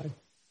qualified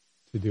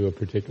to do a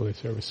particular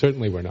service.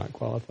 Certainly we're not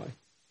qualified.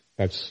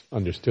 That's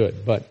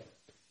understood. But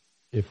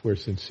if we're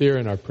sincere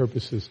and our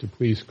purpose is to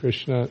please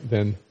Krishna,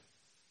 then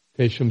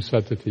Tesham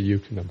Satata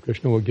Yuktanam.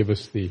 Krishna will give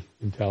us the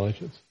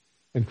intelligence.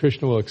 And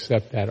Krishna will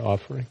accept that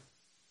offering.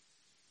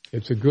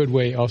 It's a good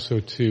way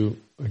also to,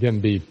 again,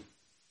 be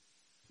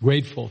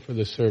grateful for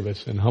the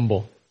service and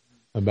humble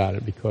about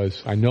it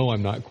because I know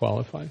I'm not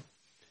qualified.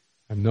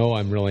 I know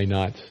I'm really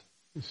not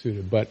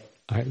suited, but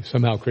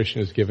somehow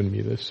Krishna has given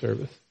me this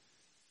service.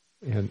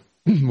 And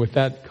with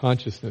that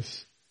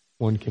consciousness,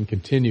 one can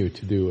continue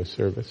to do a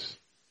service.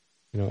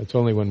 It's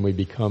only when we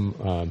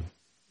become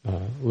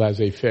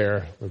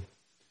laissez-faire, or,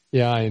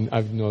 I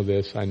know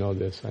this,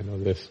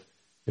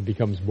 it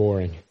becomes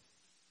boring.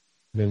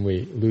 Then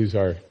we lose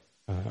our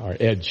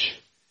edge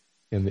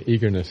and the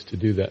eagerness to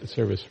do that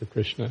service for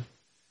Krishna.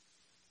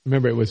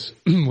 Remember, it was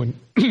when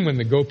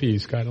the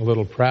gopis got a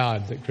little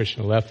proud that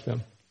Krishna left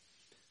them.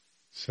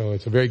 So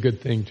it's a very good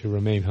thing to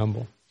remain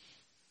humble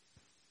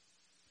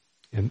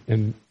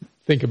and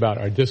think about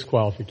our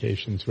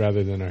disqualifications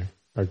rather than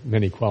our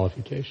many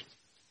qualifications.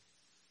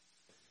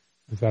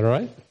 Is that all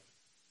right?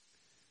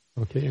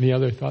 Okay, any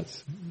other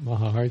thoughts?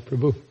 Mahahari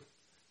Prabhu.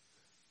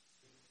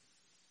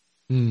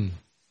 Mm-hmm.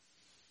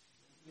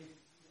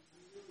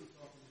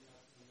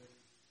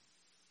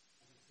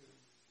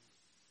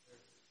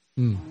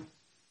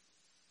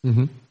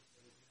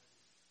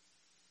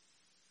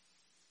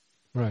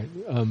 Right.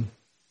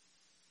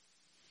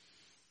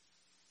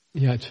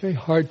 It's very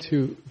hard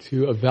to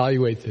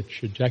evaluate the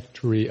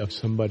trajectory of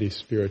somebody's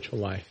spiritual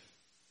life.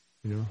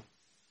 You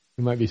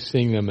might be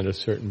seeing them at a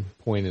certain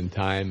point in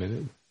time,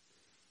 and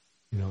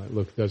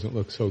it doesn't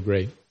look so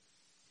great.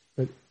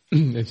 But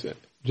it's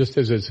just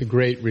as it's a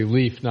great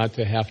relief not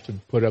to have to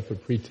put up a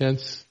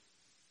pretense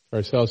for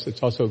ourselves,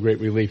 it's also a great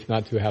relief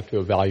not to have to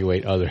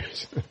evaluate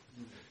others.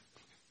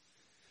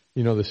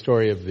 You know the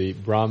story of the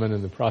Brahmin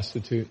and the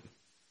prostitute?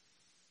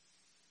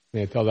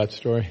 May I tell that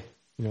story?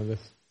 The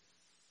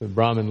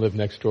Brahmin lived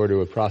next door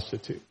to a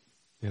prostitute,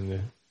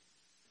 and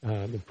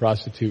the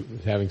prostitute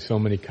was having so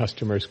many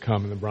customers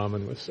come, and the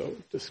Brahmin was so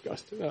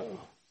disgusted.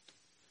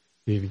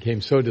 He became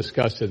so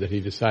disgusted that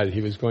he decided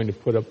he was going to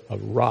put up a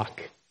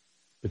rock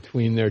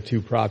between their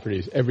two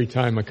properties every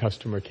time a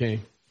customer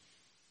came.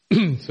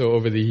 So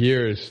over the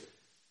years,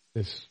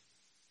 this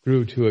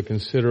grew to a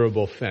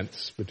considerable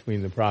fence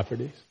between the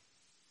properties.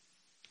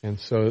 And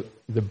so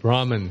the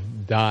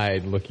Brahmin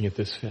died looking at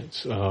this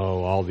fence.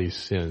 Oh, all these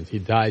sins. He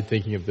died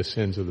thinking of the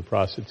sins of the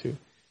prostitute,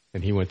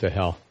 and he went to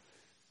hell.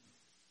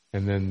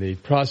 And then the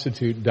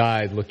prostitute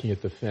died looking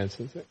at the fence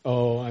and said,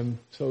 oh, I'm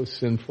so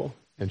sinful.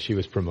 And she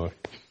was promoted.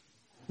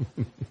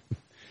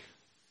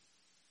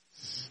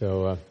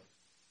 So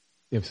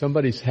if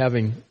somebody's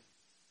having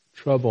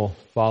trouble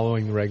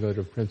following the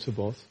regulative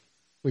principles,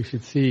 we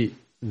should see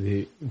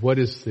what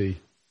is the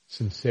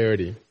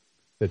sincerity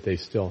that they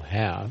still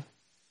have,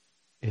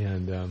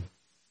 and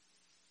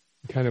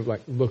kind of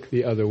like look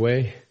the other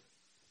way,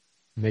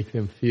 make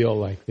them feel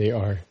like they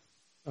are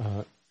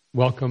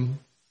welcome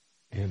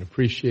and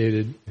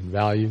appreciated and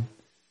valued.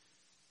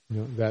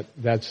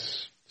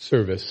 That's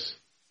service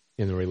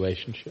in the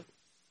relationship.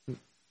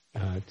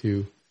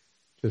 To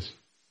just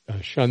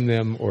shun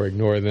them or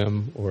ignore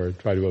them or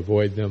try to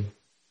avoid them,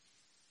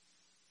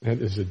 that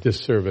is a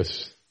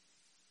disservice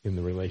in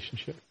the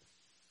relationship.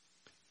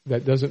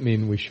 That doesn't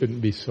mean we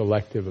shouldn't be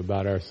selective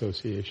about our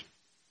association.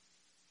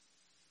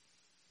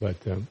 But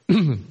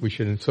we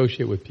should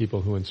associate with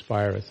people who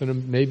inspire us.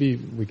 And maybe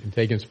we can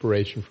take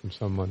inspiration from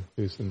someone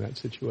who's in that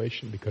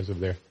situation because of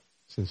their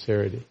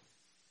sincerity.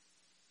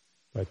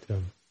 But,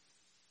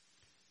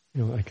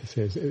 like I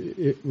say,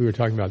 we were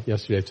talking about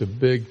yesterday, it's a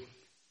big,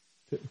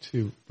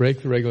 to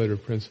break the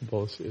regulative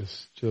principles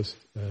is just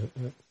a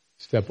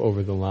step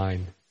over the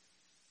line.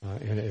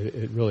 And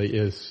it really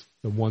is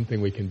the one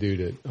thing we can do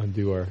to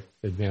undo our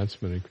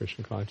advancement in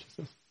Krishna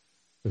consciousness.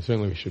 So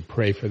certainly we should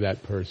pray for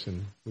that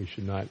person. We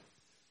should not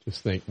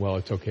just think, well,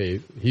 it's okay,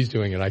 he's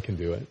doing it, I can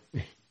do it.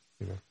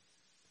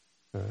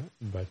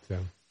 But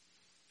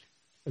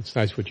it's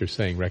nice what you're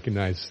saying.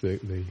 Recognize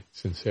the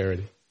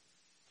sincerity.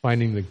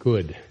 Finding the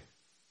good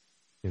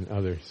in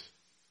others.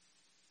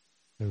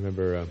 I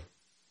remember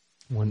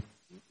one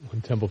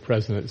temple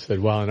president said,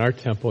 well, in our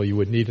temple you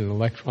would need an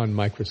electron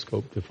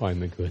microscope to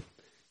find the good.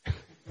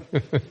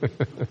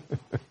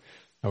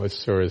 That was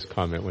Sura's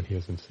comment when he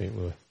was in St.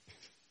 Louis.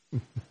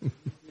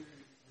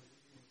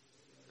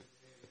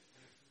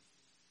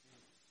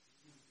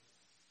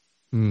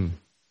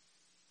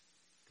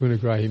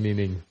 Gunagrahi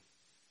meaning?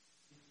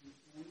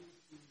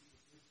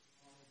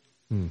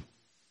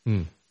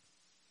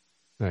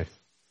 Nice.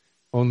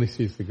 Only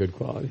sees the good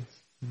qualities.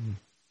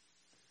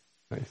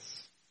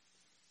 Nice.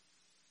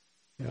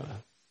 Yeah.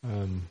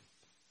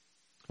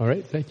 All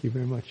right, thank you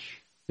very much.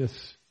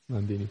 Yes,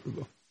 Nandini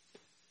Prabhu.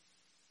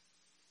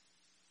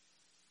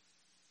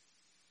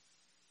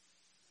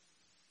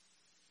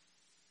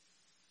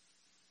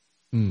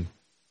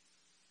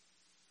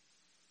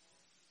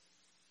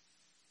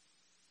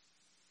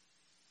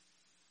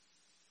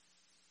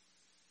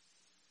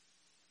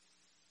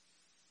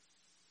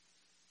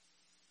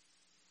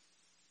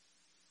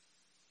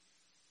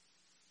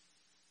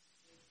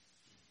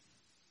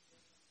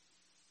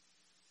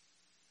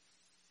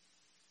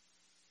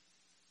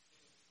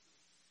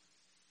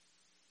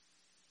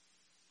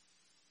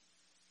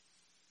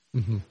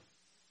 Mm-hmm.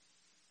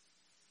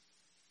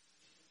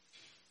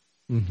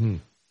 Mm-hmm.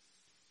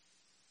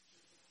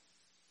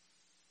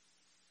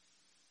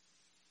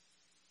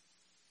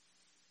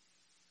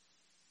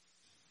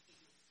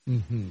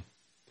 Mm-hmm.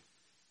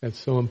 That's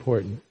so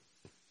important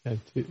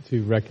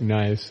to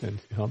recognize and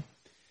to help.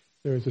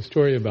 There was a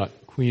story about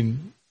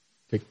Queen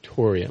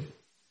Victoria.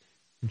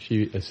 When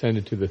she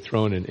ascended to the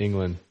throne in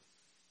England,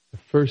 the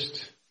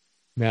first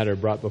matter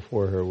brought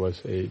before her was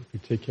a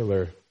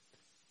particular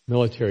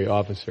military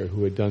officer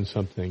who had done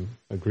something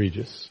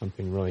egregious,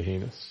 something really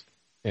heinous,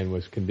 and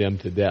was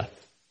condemned to death.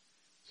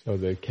 So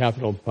the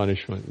capital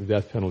punishment, the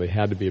death penalty,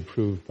 had to be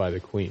approved by the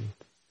Queen.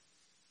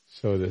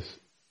 So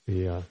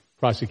the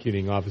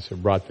prosecuting officer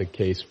brought the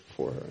case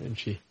before her, and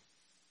she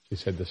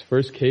said, this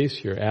first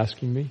case you're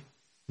asking me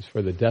is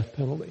for the death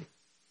penalty.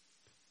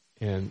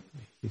 And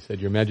he said,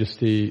 Your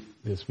Majesty,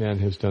 this man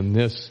has done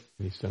this,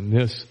 and he's done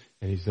this,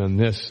 and he's done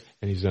this,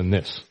 and he's done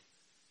this.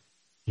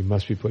 He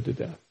must be put to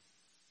death.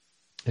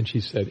 And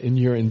she said, in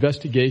your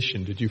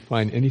investigation, did you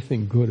find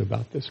anything good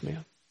about this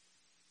man?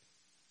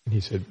 And he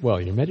said, well,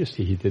 Your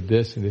Majesty, he did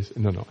this and this.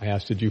 No, I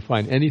asked, did you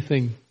find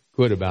anything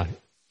good about him?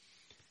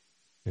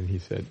 And he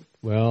said,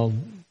 well,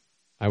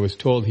 I was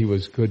told he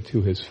was good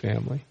to his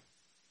family.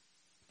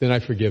 Then I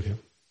forgive him.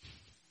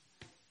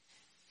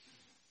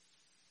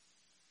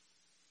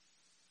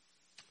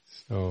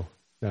 So,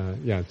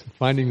 it's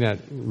finding that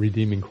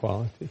redeeming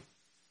quality,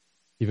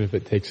 even if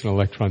it takes an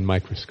electron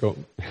microscope.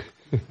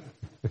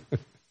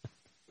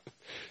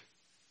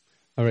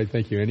 All right,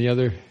 thank you. Any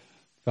other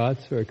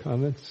thoughts or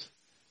comments?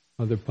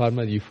 Mother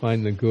Padma, do you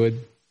find the good?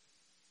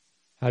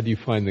 How do you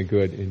find the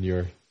good in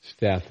your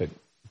staff at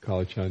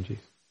Kalachandji's?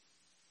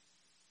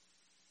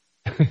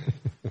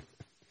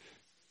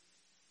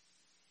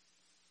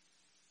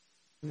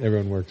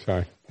 Everyone works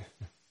hard.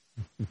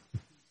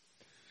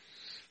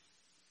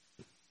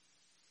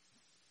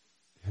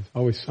 There's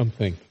always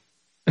something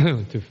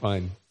to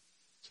find,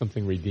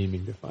 something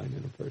redeeming to find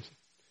in a person.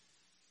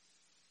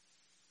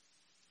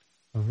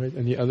 All right,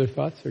 any other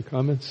thoughts or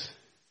comments?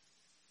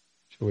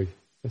 Shall we?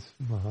 Yes,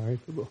 Mahari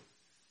Prabhu.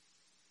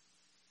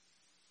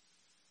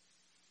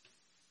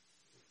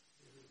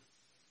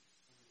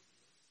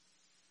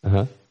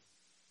 Uh-huh.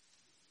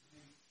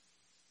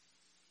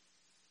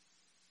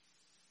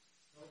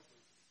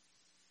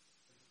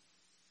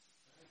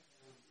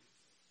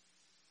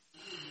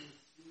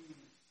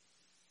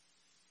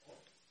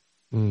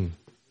 Mm.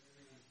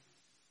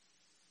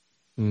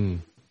 Mm.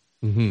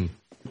 Mm-hmm.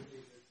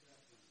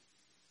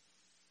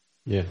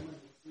 Yeah.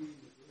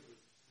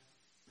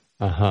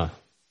 Uh-huh.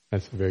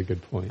 That's a very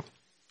good point.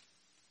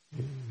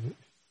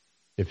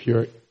 If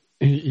you're,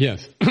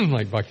 yes,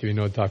 like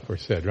Bhaktivinoda Thakur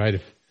said, right?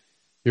 If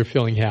you're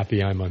feeling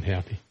happy, I'm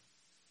unhappy.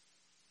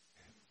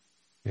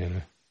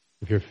 And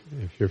if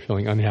you're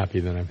feeling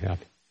unhappy, then I'm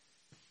happy.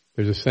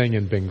 There's a saying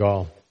in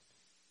Bengal,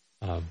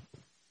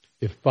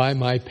 if by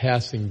my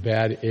passing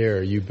bad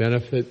air you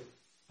benefit,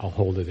 I'll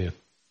hold it in.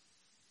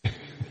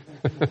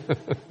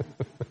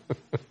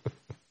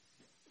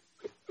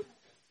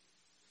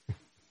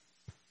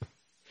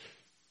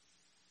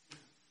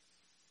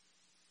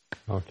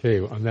 Okay,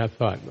 on that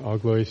thought, all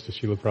glories to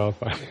Srila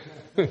Prabhupada.